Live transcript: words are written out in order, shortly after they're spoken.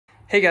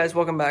Hey guys,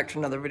 welcome back to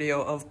another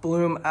video of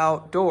Bloom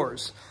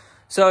Outdoors.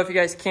 So if you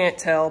guys can't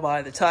tell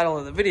by the title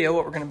of the video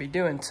what we're going to be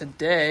doing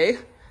today,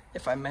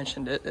 if I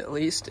mentioned it at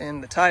least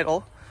in the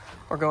title,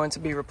 we're going to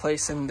be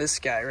replacing this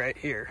guy right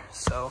here.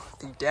 So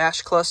the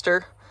dash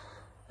cluster,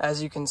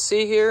 as you can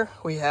see here,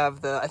 we have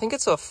the, I think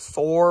it's a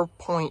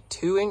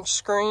 4.2 inch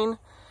screen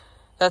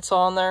that's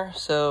on there.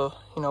 So,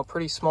 you know,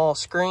 pretty small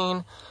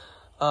screen,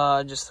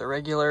 just the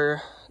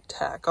regular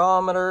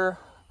tachometer,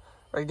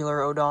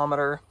 regular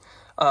odometer.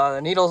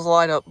 The needles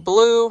light up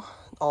blue,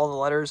 all the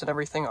letters and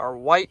everything are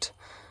white.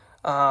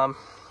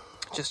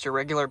 Just a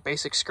regular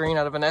basic screen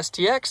out of an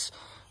STX,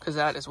 because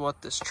that is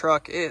what this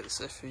truck is,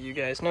 if you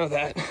guys know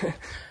that.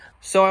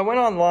 So I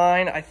went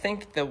online. I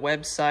think the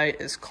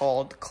website is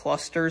called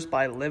Clusters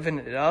by Living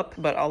It Up,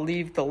 but I'll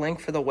leave the link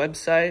for the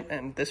website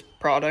and this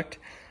product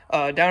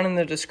down in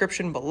the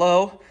description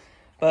below.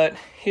 But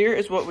here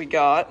is what we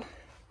got.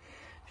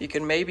 You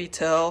can maybe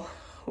tell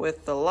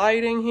with the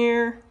lighting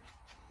here,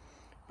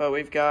 but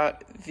we've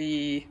got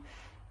the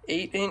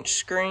 8-inch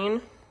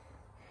screen,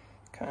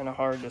 kind of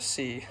hard to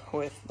see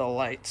with the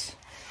lights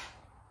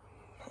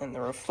and the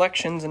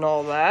reflections and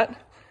all that,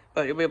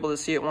 but you'll be able to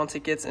see it once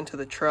it gets into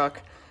the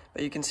truck.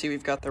 But you can see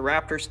we've got the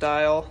Raptor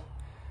style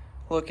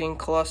looking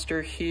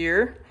cluster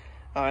here.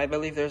 I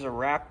believe there's a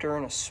Raptor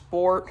and a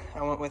Sport.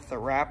 I went with the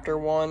Raptor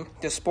one.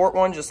 The Sport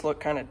one just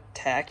looked kind of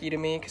tacky to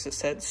me because it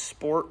said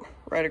Sport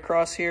right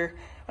across here.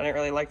 I didn't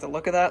really like the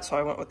look of that, so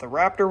I went with the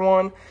Raptor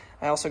one.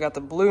 I also got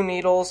the blue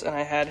needles, and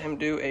I had him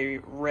do a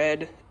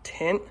red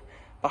tint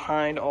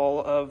behind all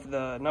of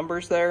the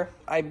numbers there.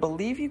 I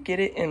believe you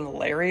get it in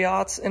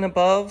Lariats and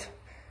above.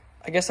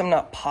 I guess I'm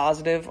not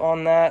positive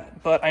on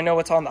that, but I know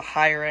it's on the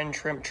higher end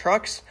trim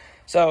trucks,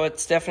 so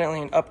it's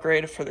definitely an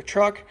upgrade for the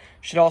truck.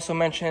 Should also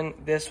mention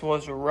this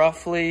was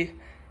roughly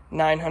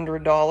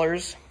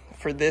 $900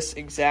 for this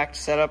exact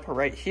setup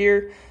right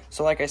here.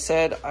 So like I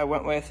said, I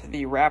went with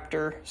the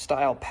Raptor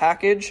style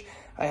package.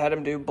 I had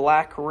him do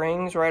black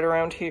rings right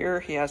around here.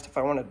 He asked if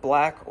I wanted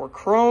black or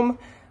chrome.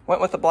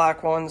 Went with the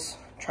black ones,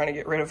 trying to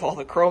get rid of all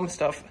the chrome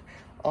stuff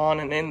on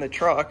and in the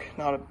truck.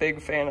 Not a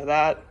big fan of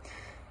that.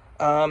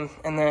 And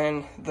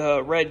then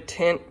the red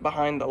tint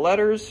behind the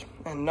letters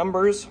and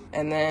numbers,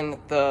 and then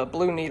the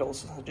blue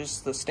needles,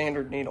 just the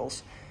standard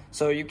needles.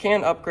 So you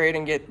can upgrade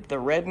and get the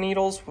red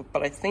needles,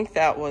 but I think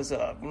that was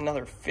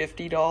another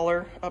 $50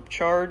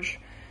 upcharge.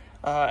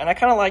 And I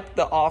kind of like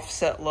the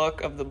offset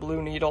look of the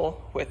blue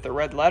needle with the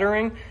red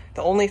lettering.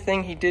 The only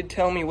thing he did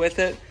tell me with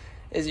it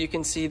is you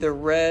can see the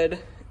red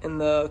in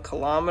the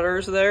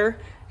kilometers there.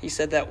 He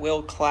said that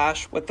will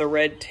clash with the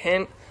red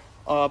tint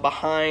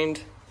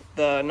behind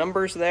the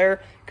numbers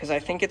there, because I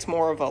think it's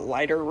more of a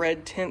lighter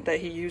red tint that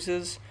he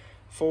uses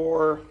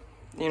for,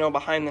 you know,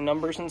 behind the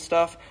numbers and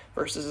stuff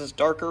versus his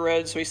darker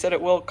red. So he said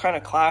it will kind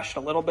of clash a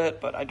little bit,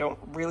 but I don't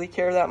really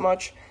care that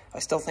much. I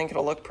still think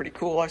it'll look pretty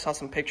cool. I saw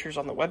some pictures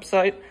on the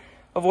website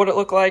of what it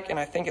looked like, and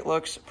I think it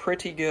looks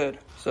pretty good.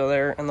 So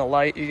there in the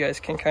light, you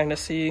guys can kind of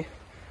see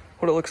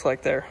what it looks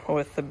like there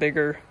with the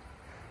bigger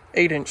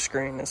 8-inch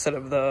screen instead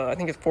of the, I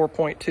think it's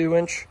 4.2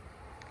 inch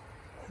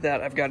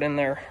that I've got in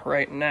there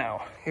right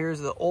now.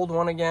 Here's the old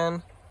one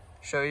again,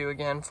 show you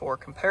again for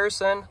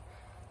comparison,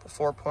 the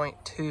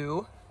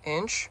 4.2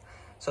 inch.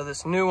 So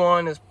this new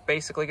one is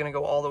basically gonna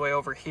go all the way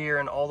over here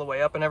and all the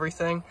way up and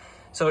everything.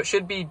 So it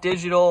should be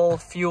digital,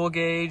 fuel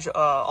gauge,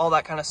 all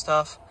that kind of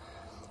stuff.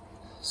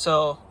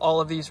 So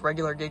all of these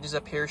regular gauges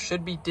up here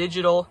should be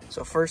digital.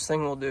 So first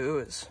thing we'll do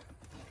is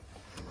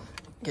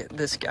get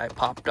this guy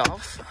popped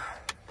off.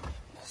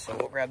 So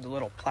we'll grab the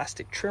little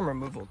plastic trim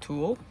removal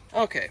tool.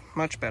 Okay,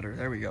 much better,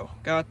 there we go.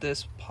 Got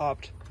this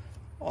popped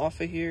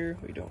off of here.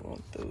 We don't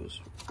want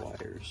those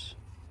wires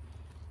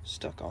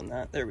stuck on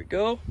that. There we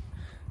go,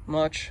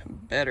 much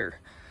better.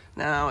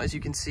 Now, as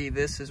you can see,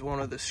 this is one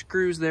of the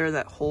screws there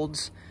that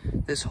holds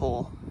this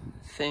whole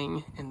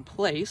thing in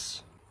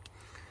place.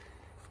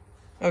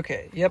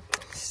 Okay, yep,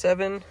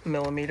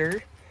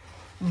 7mm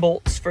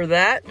bolts for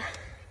that.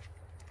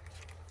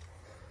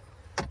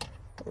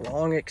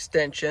 Long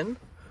extension.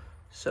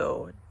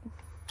 So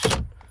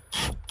zip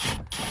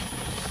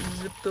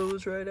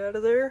those right out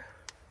of there.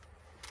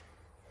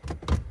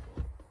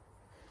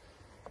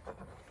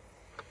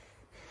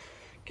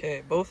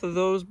 Okay, both of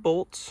those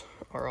bolts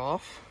are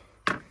off.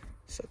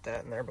 Set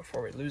that in there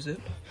before we lose it.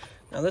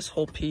 Now this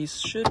whole piece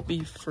should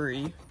be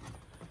free.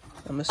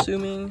 I'm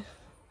assuming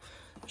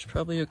there's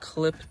probably a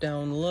clip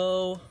down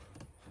low.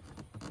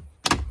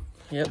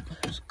 Yep,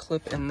 there's a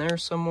clip in there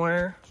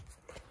somewhere.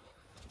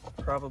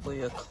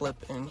 Probably a clip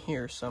in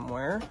here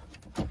somewhere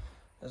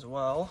as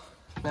well.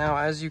 Now,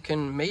 as you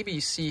can maybe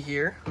see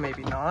here,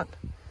 maybe not,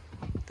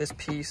 this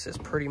piece is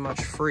pretty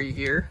much free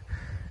here.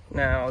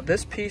 Now,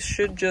 this piece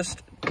should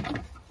just,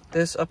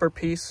 this upper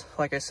piece,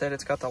 like I said,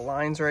 it's got the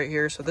lines right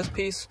here. So this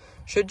piece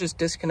should just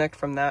disconnect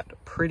from that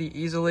pretty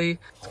easily.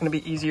 It's gonna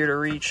be easier to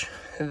reach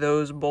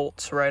those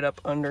bolts right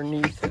up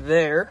underneath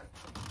there.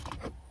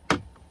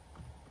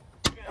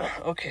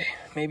 Okay,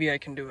 maybe I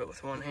can do it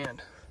with one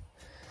hand,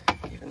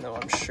 even though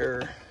I'm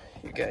sure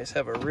you guys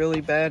have a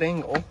really bad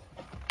angle.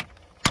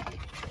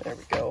 There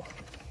we go.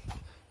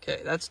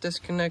 Okay, that's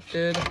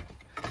disconnected.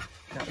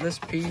 Now this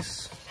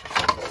piece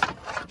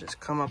should just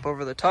come up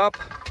over the top,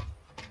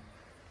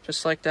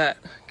 just like that.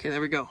 Okay,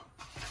 there we go.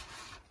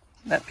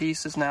 That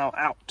piece is now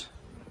out.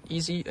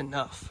 Easy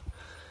enough.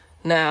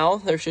 Now,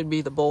 there should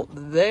be the bolt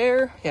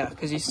there. Yeah,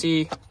 because you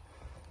see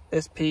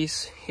this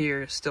piece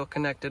here is still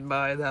connected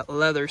by that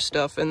leather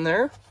stuff in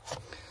there.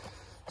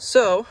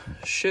 So,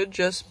 should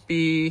just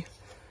be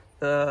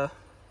the,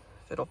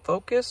 if it'll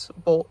focus,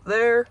 bolt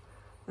there,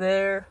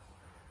 there,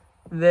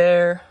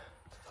 there,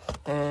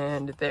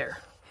 and there.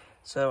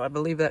 So I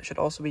believe that should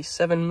also be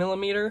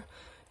 7mm.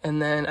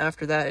 And then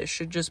after that, it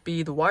should just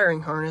be the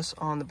wiring harness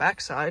on the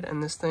back side,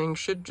 and this thing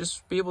should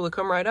just be able to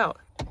come right out.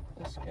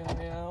 This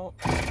guy out.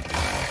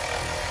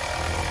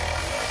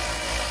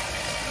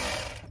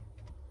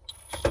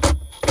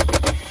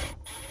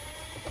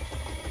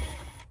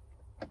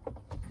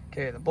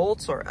 Okay, the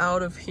bolts are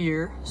out of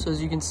here. So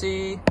as you can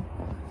see,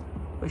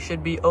 we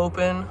should be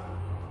open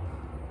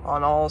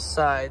on all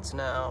sides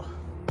now.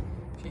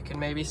 If you can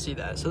maybe see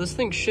that. So this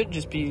thing should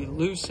just be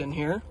loose in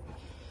here.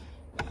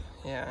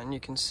 Yeah, and you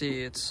can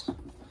see it's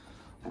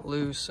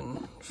loose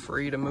and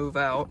free to move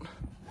out.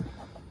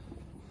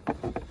 I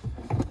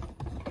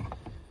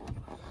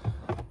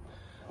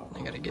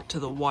gotta get to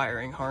the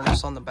wiring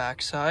harness on the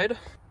back side.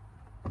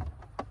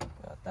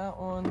 Got that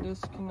one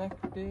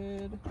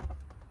disconnected.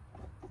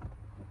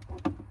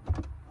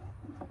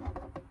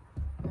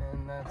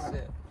 And that's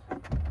it.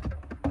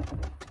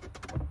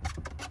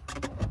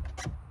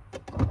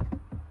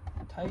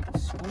 Tight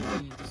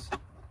squeeze.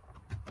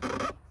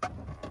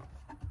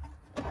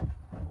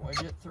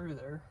 Wedge it through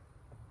there.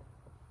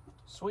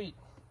 Sweet.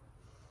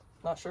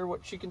 Not sure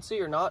what you can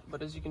see or not,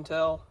 but as you can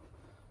tell,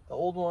 the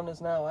old one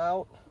is now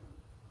out.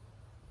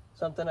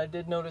 Something I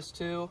did notice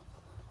too,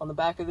 on the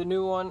back of the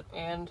new one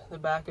and the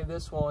back of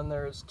this one,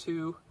 there's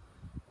two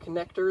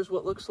connectors,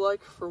 what looks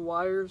like, for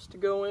wires to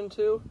go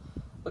into.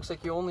 Looks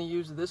like you only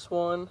use this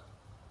one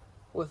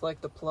with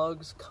like the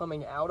plugs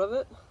coming out of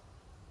it.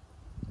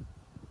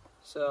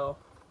 So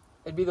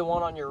it'd be the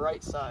one on your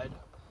right side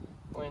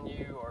when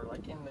you are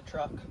like in the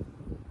truck.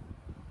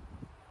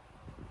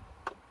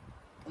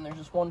 And there's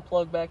just one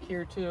plug back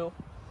here too.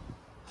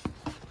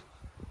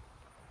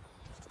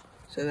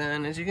 So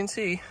then, as you can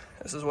see,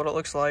 this is what it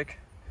looks like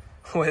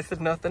with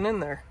nothing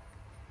in there.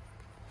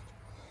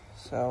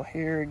 So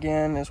here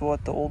again is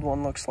what the old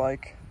one looks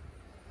like.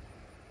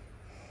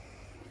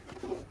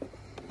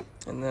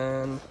 And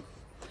then,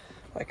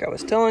 like I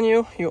was telling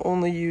you, you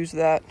only use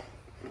that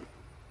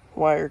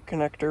wire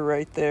connector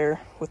right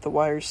there with the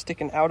wires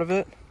sticking out of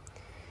it.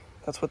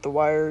 That's what the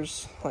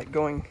wires like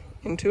going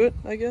into it,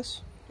 I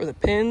guess, or the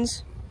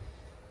pins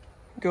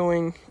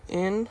going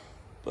in,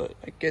 but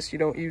I guess you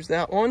don't use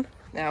that one.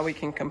 Now we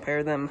can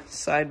compare them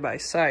side by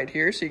side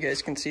here so you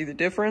guys can see the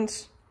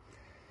difference.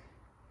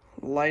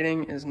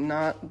 Lighting is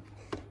not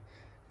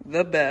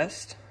the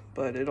best,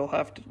 but it'll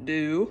have to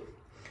do.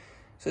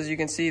 So as you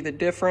can see, the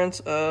difference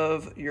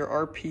of your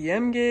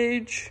RPM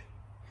gauge,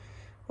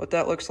 what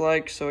that looks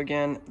like. So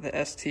again, the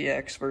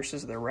STX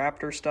versus the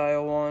Raptor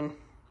style one.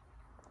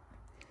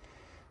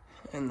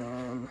 And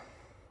then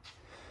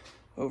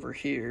over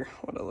here,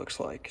 what it looks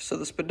like. So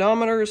the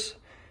speedometer's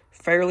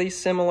fairly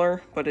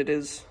similar, but it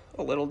is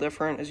a little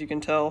different, as you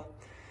can tell.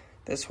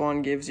 This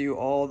one gives you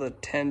all the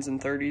 10s and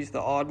 30s,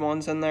 the odd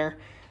ones in there.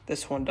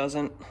 This one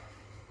doesn't.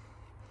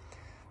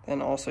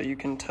 Then also you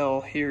can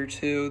tell here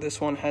too, this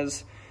one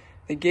has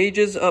the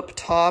gauges up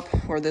top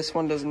where this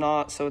one does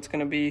not, so it's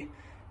going to be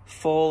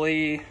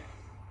fully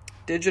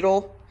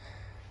digital.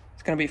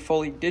 It's going to be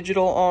fully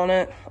digital on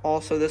it.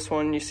 Also this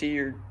one, you see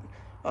your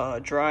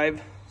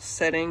drive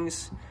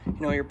settings, you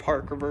know, your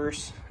park,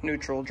 reverse,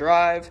 neutral,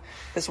 drive.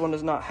 This one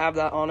does not have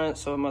that on it,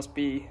 so it must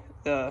be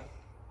the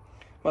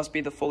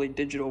fully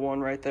digital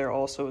one right there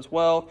also as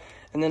well.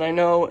 And then I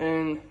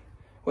know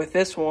with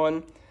this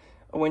one,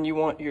 when you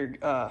want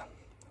your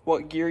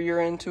what gear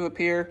you're in to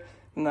appear,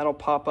 and that'll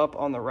pop up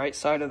on the right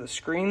side of the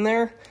screen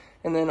there.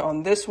 And then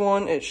on this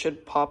one, it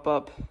should pop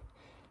up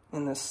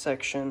in this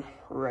section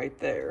right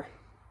there.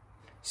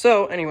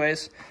 So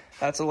anyways,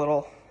 that's a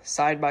little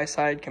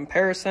side-by-side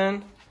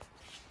comparison.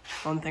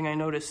 One thing I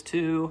noticed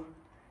too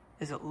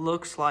is it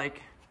looks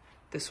like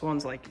this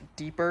one's like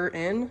deeper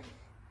in.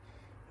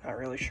 Not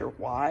really sure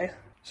why.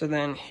 So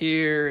then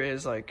here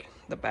is like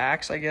the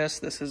backs, I guess.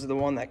 This is the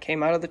one that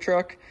came out of the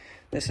truck.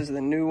 This is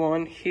the new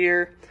one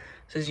here.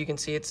 So as you can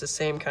see, it's the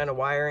same kind of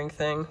wiring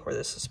thing where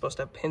this is supposed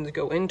to have pins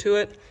go into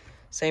it.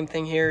 Same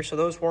thing here, so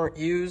those weren't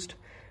used.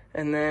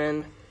 And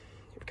then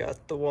you've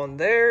got the one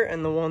there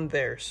and the one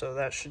there. So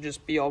that should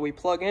just be all we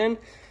plug in,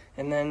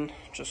 and then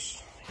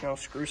just, you know,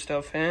 screw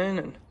stuff in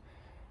and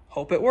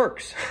hope it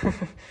works.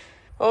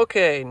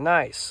 Okay,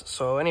 nice.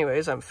 So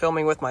anyways, I'm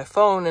filming with my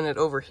phone and it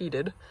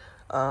overheated.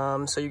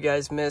 So you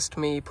guys missed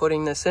me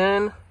putting this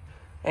in.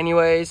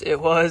 Anyways,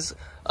 it was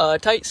a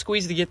tight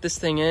squeeze to get this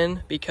thing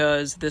in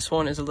because this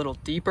one is a little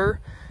deeper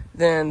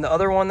than the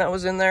other one that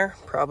was in there,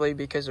 probably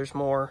because there's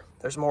more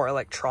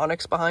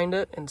electronics behind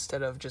it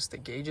instead of just the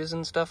gauges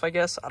and stuff, I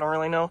guess. I don't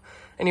really know.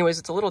 Anyways,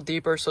 it's a little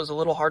deeper, so it's a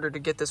little harder to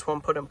get this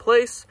one put in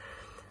place.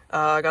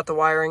 I got the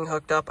wiring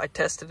hooked up. I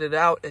tested it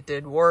out. It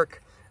did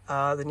work.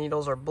 The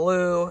needles are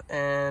blue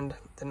and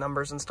the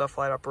numbers and stuff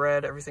light up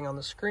red. Everything on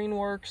the screen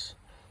works.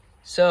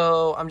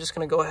 So I'm just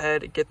going to go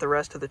ahead and get the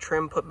rest of the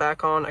trim put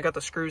back on. I got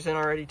the screws in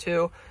already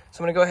too. So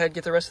I'm going to go ahead and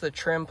get the rest of the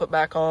trim put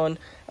back on,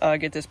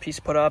 get this piece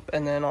put up,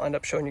 and then I'll end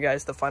up showing you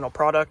guys the final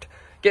product.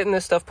 Getting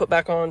this stuff put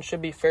back on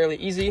should be fairly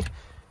easy.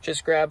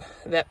 Just grab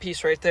that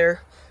piece right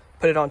there,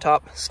 put it on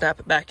top, snap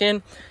it back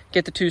in,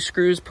 get the 2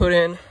 screws put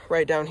in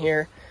right down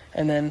here,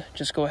 and then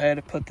just go ahead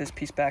and put this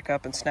piece back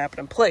up and snap it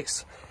in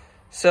place.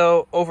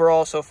 So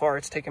overall, so far,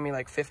 it's taken me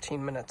like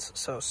 15 minutes.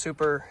 So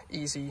super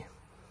easy.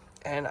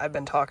 And I've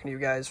been talking to you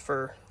guys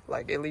for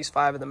like at least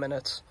 5 of the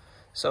minutes.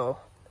 So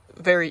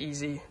very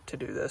easy to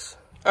do this.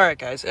 All right,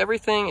 guys,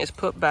 everything is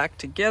put back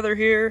together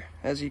here.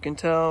 As you can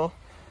tell,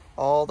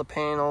 all the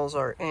panels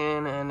are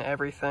in and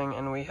everything.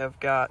 And we have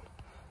got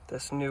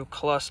this new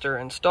cluster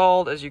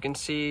installed. As you can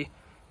see,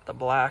 the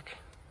black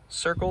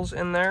circles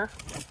in there.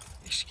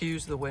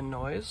 Excuse the wind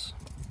noise.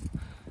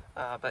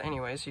 But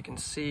anyways, you can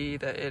see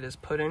that it is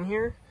put in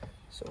here.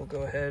 So we'll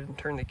go ahead and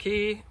turn the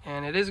key,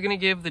 and it is going to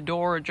give the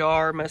door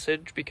ajar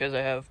message because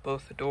I have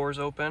both the doors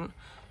open,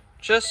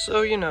 just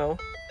so you know.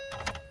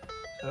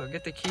 So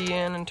get the key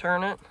in and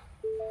turn it.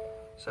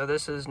 So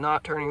this is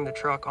not turning the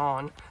truck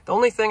on. The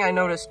only thing I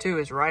noticed too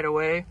is right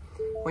away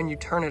when you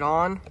turn it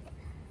on,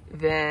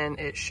 then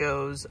it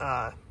shows,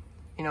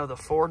 you know, the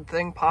Ford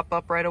thing pop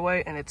up right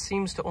away, and it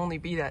seems to only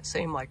be that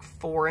same like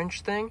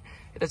 4-inch thing.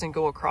 It doesn't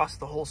go across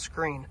the whole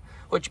screen,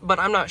 but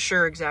I'm not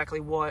sure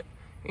exactly what,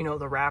 you know,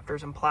 the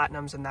Raptors and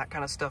Platinums and that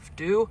kind of stuff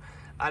do.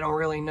 I don't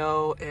really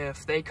know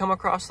if they come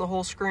across the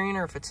whole screen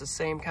or if it's the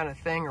same kind of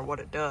thing or what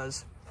it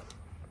does.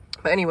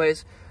 But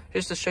anyways,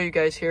 just to show you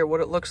guys here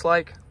what it looks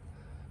like.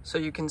 So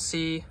you can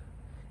see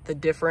the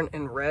different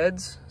in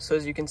reds. So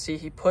as you can see,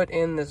 he put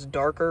in this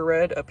darker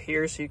red up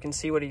here so you can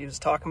see what he was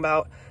talking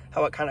about,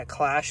 how it kind of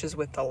clashes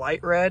with the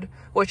light red,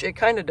 which it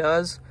kind of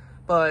does,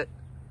 but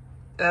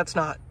that's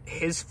not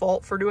his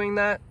fault for doing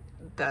that.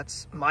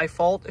 That's my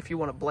fault if you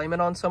want to blame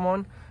it on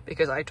someone,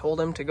 because I told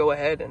him to go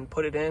ahead and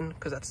put it in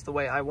because that's the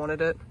way I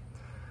wanted it.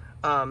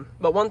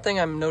 But one thing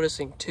I'm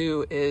noticing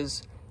too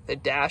is the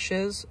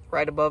dashes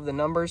right above the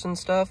numbers and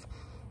stuff.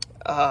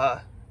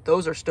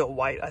 Those are still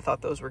white. I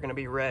thought those were going to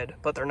be red,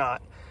 but they're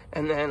not.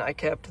 And then I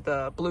kept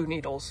the blue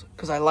needles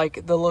because I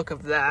like the look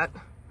of that.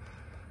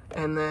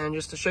 And then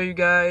just to show you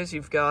guys,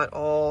 you've got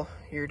all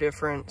your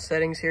different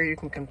settings here. You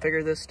can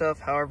configure this stuff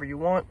however you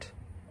want.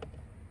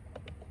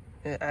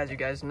 As you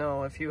guys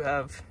know, if you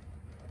have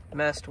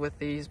messed with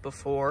these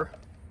before,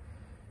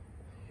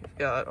 you've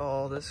got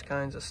all this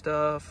kinds of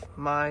stuff.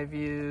 My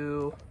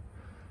view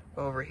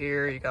over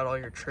here, you got all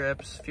your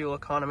trips, fuel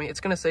economy. It's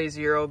going to say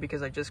 0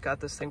 because I just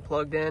got this thing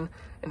plugged in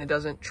and it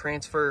doesn't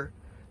transfer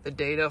the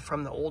data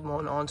from the old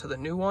one onto the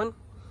new one.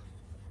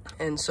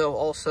 And so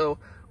also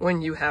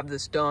when you have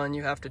this done,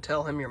 you have to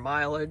tell him your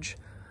mileage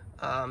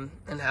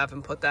and have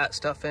him put that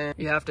stuff in.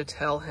 You have to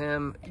tell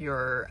him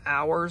your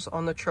hours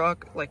on the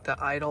truck, like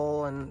the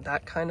idle and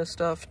that kind of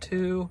stuff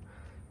too.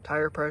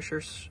 Tire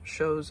pressure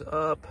shows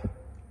up.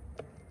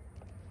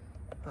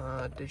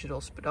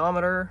 Digital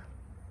speedometer.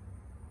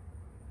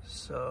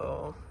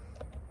 So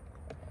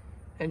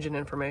engine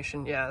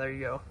information, yeah, there you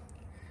go.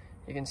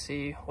 You can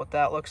see what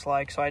that looks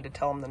like. So I had to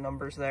tell him the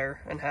numbers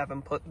there and have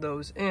him put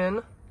those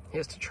in. He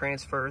has to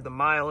transfer the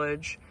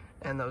mileage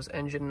and those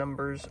engine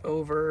numbers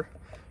over.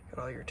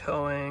 Got all your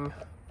towing,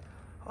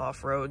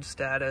 off-road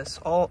status.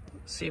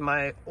 See,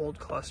 my old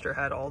cluster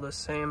had all the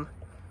same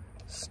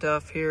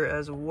stuff here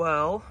as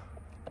well.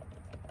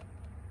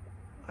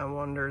 I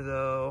wonder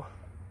though,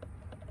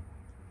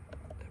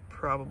 it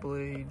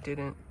probably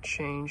didn't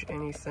change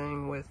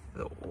anything with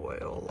the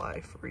oil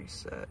life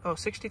reset. Oh,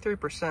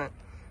 63%.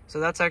 So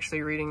that's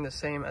actually reading the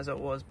same as it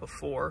was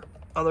before.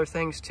 Other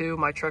things too,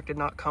 my truck did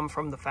not come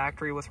from the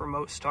factory with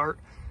remote start.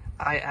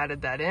 I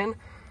added that in,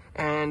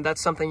 and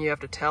that's something you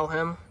have to tell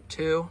him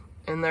too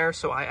in there.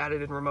 So I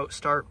added in remote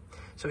start.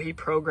 So he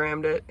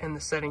programmed it in the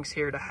settings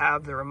here to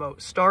have the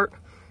remote start.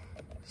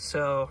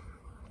 So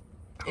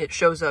it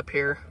shows up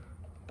here.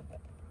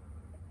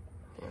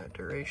 Yeah,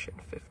 duration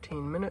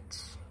 15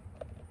 minutes.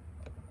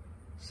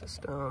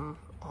 System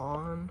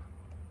on.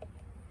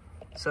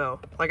 So,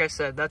 like I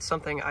said, that's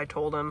something I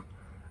told him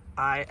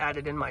I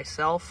added in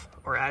myself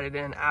or added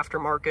in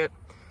aftermarket.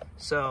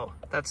 So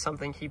that's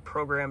something he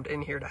programmed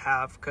in here to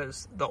have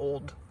because the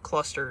old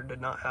cluster did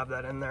not have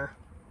that in there.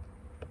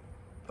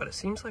 But it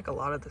seems like a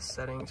lot of the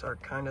settings are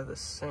kind of the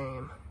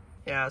same.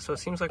 Yeah, so it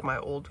seems like my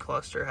old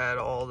cluster had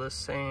all the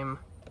same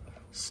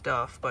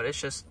stuff, but it's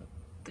just,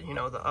 you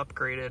know, the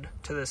upgraded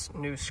to this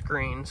new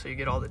screen. So you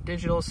get all the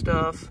digital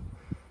stuff.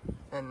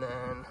 And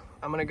then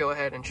I'm gonna go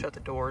ahead and shut the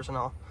doors and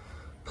I'll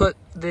put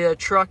the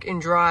truck in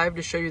drive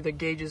to show you the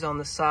gauges on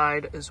the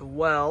side as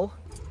well.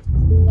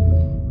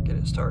 Get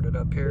it started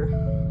up here.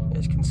 You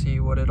guys can see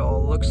what it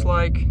all looks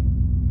like.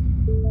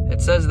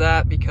 It says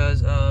that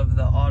because of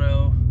the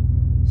auto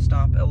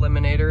stop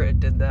eliminator. It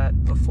did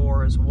that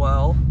before as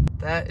well.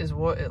 That is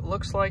what it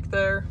looks like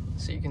there.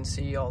 So you can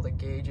see all the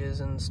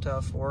gauges and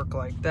stuff work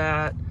like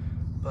that.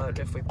 But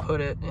if we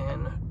put it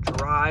in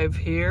drive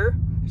here,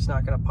 it's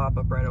not gonna pop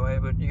up right away,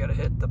 but you gotta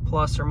hit the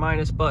plus or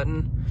minus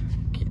button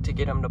to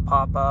get them to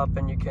pop up,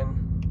 and you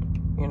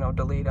can, you know,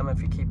 delete them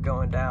if you keep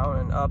going down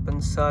and up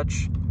and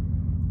such.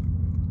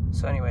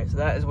 So anyways,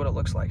 that is what it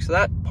looks like. So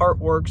that part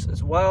works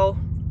as well.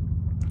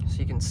 So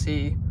you can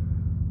see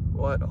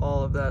what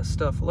all of that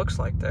stuff looks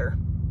like there.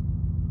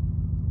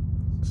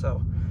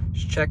 So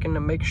just checking to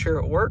make sure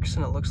it works,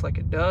 and it looks like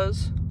it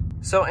does.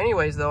 So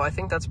anyways, though, I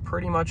think that's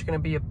pretty much going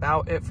to be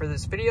about it for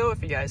this video.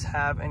 If you guys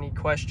have any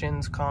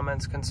questions,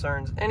 comments,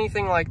 concerns,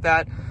 anything like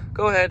that,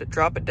 go ahead,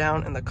 drop it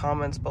down in the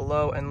comments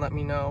below and let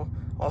me know.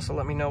 Also,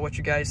 let me know what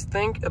you guys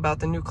think about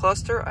the new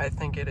cluster. I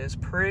think it is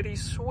pretty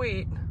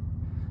sweet,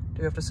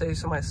 do have to say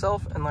so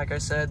myself. And like I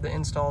said, the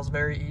install is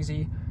very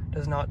easy.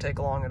 Does not take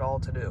long at all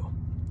to do.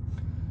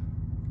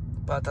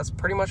 But that's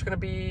pretty much going to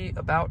be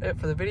about it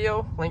for the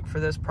video. Link for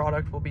this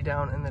product will be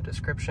down in the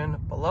description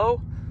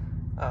below.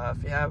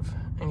 If you have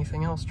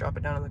anything else, drop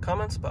it down in the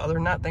comments. But other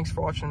than that, thanks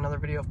for watching another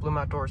video of Bloom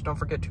Outdoors. Don't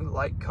forget to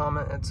like,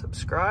 comment, and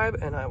subscribe,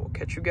 and I will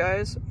catch you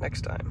guys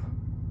next time.